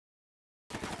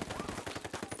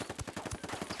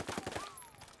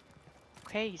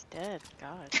Okay, he's dead.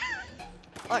 God.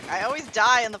 Look, I always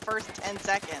die in the first 10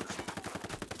 seconds.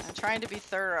 I'm trying to be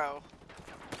thorough.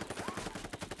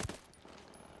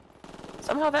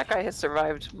 Somehow that guy has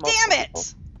survived multiple Damn people.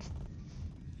 it!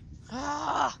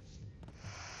 Ah,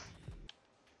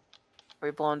 Are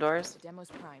we blowing doors?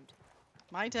 Demo's primed.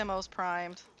 my demo's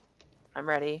primed. I'm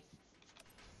ready.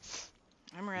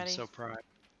 I'm ready. I'm so proud.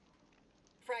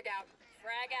 Frag out.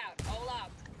 Frag out. Hold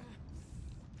up.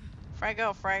 Frag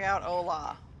out,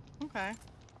 hola. Okay.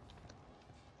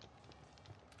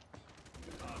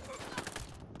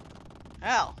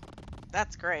 Hell,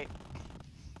 that's great.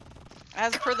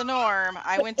 As per the norm,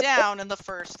 I went down in the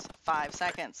first 5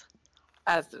 seconds.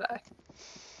 As did I.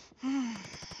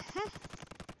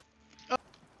 Oh.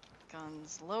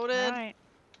 Guns loaded. Alright.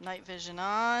 Night vision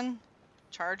on.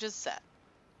 Charges set.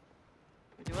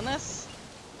 We doing this?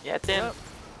 Yeah, it's in. Yep.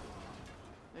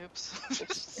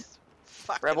 Oops.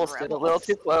 Fucking Rebels stood a little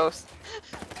too close.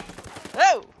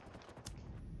 Oh!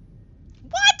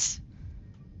 What?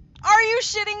 Are you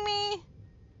shitting me?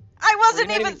 I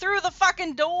wasn't even through the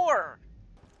fucking door!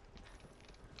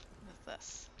 What is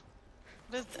this?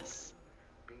 What is this?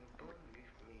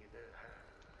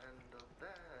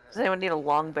 Does anyone need a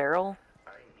long barrel?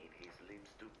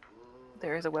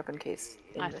 There is a weapon case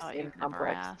in I this thought same you'd never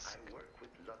complex. ask.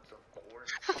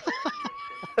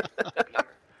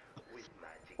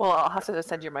 Well, I'll have to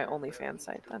send you my OnlyFans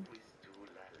site then.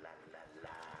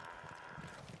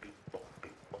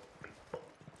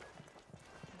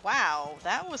 Wow,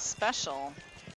 that was special.